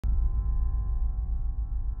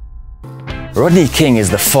Rodney King is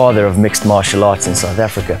the father of mixed martial arts in South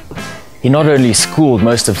Africa. He not only schooled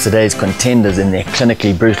most of today's contenders in their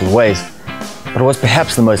clinically brutal ways, but was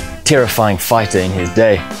perhaps the most terrifying fighter in his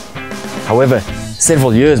day. However,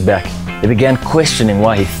 several years back, they began questioning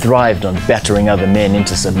why he thrived on battering other men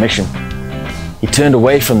into submission. He turned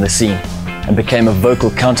away from the scene and became a vocal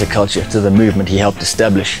counterculture to the movement he helped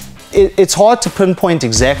establish. It's hard to pinpoint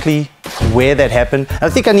exactly where that happened. And I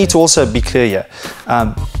think I need to also be clear here.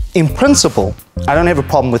 In principle, I don't have a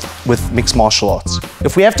problem with mixed martial arts.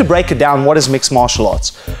 If we have to break it down, what is mixed martial arts?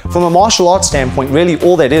 From a martial arts standpoint, really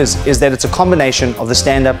all that is that it's a combination of the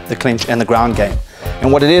stand-up, the clinch, and the ground game.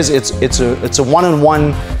 And what it is, it's a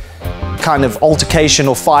one-on-one kind of altercation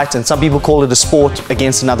or fight, and some people call it a sport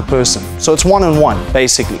against another person. So it's one-on-one,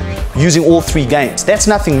 basically, using all three games. That's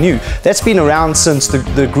nothing new. That's been around since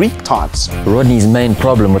the Greek times. Rodney's main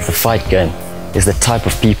problem with the fight game is the type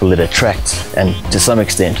of people it attracts and, to some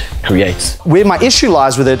extent, creates. Where my issue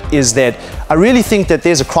lies with it is that I really think that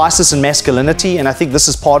there's a crisis in masculinity, and I think this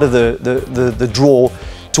is part of the draw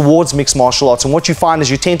towards mixed martial arts. And what you find is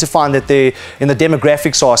you tend to find that in the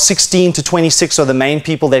demographics are 16 to 26 are the main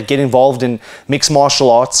people that get involved in mixed martial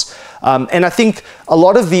arts. And I think a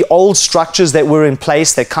lot of the old structures that were in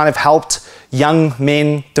place that kind of helped young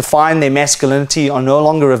men define their masculinity are no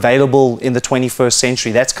longer available in the 21st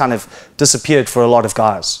century. That's kind of disappeared for a lot of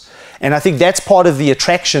guys. And I think that's part of the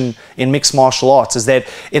attraction in mixed martial arts, is that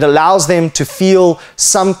it allows them to feel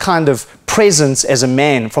some kind of presence as a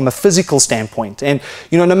man from a physical standpoint. And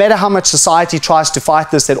you know, no matter how much society tries to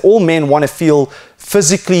fight this, that all men want to feel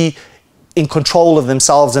physically in control of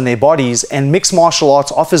themselves and their bodies, and mixed martial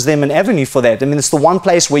arts offers them an avenue for that. I mean, it's the one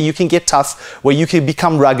place where you can get tough, where you can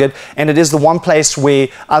become rugged, and it is the one place where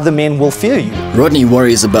other men will fear you. Rodney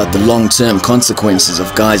worries about the long-term consequences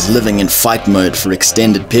of guys living in fight mode for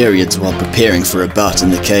extended periods while preparing for a bout in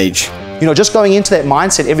the cage. You know, just going into that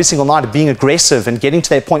mindset every single night of being aggressive and getting to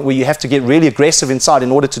that point where you have to get really aggressive inside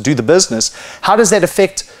in order to do the business, how does that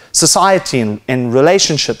affect society and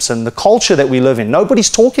relationships and the culture that we live in? Nobody's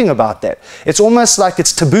talking about that. It's almost like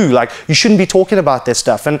it's taboo, like you shouldn't be talking about that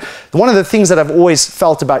stuff. And one of the things that I've always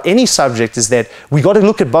felt about any subject is that we got to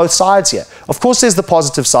look at both sides here. Of course, there's the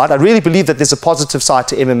positive side. I really believe that there's a positive side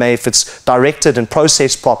to MMA if it's directed and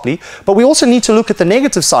processed properly. But we also need to look at the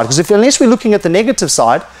negative side, because unless we're looking at the negative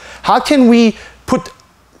side, how can we put,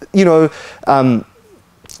 you know,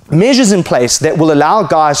 measures in place that will allow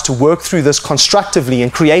guys to work through this constructively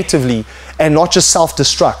and creatively and not just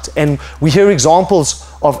self-destruct? And we hear examples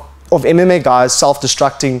of MMA guys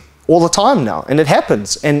self-destructing all the time now, and it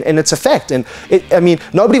happens, and it's a fact. And I mean,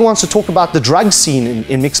 nobody wants to talk about the drug scene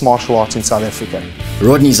in mixed martial arts in South Africa.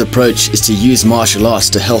 Rodney's approach is to use martial arts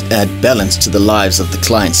to help add balance to the lives of the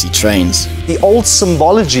clients he trains. The old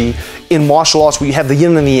symbology in martial arts, where you have the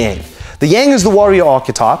yin and the yang. The yang is the warrior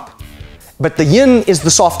archetype, but the yin is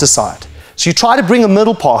the softer side. So you try to bring a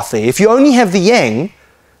middle path there. If you only have the yang,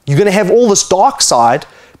 you're going to have all this dark side,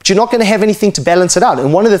 but you're not going to have anything to balance it out.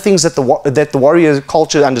 And one of the things that the warrior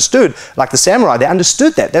culture understood, like the samurai, they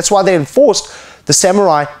understood that. That's why they enforced the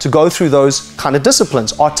samurai to go through those kind of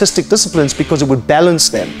disciplines, artistic disciplines, because it would balance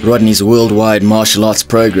them. Rodney's worldwide martial arts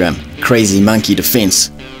program, Crazy Monkey Defense,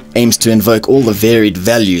 aims to invoke all the varied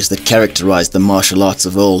values that characterized the martial arts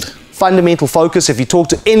of old. Fundamental focus, if you talk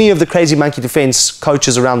to any of the Crazy Monkey Defense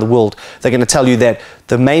coaches around the world, they're going to tell you that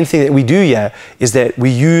the main thing that we do here is that we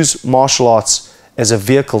use martial arts as a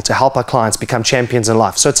vehicle to help our clients become champions in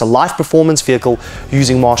life. So it's a life performance vehicle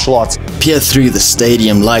using martial arts. Peer through the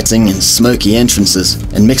stadium lighting and smoky entrances,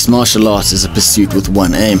 and mixed martial arts is a pursuit with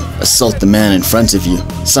one aim: assault the man in front of you.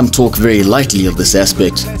 Some talk very lightly of this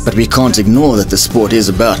aspect, but we can't ignore that the sport is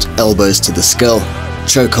about elbows to the skull,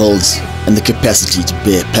 chokeholds, and the capacity to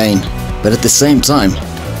bear pain. But at the same time,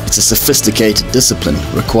 it's a sophisticated discipline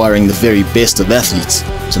requiring the very best of athletes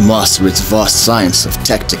to master its vast science of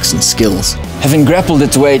tactics and skills. Having grappled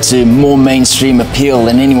its way to more mainstream appeal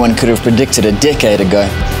than anyone could have predicted a decade ago,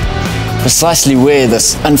 precisely where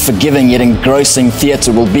this unforgiving yet engrossing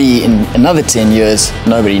theatre will be in another 10 years,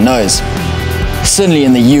 nobody knows. Certainly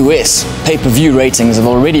in the US, pay-per-view ratings have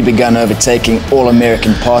already begun overtaking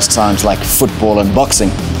all-American pastimes like football and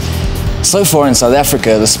boxing. So far in South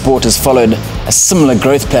Africa, the sport has followed a similar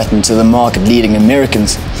growth pattern to the market-leading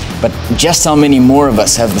Americans, but just how many more of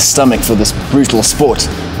us have the stomach for this brutal sport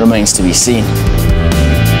remains to be seen.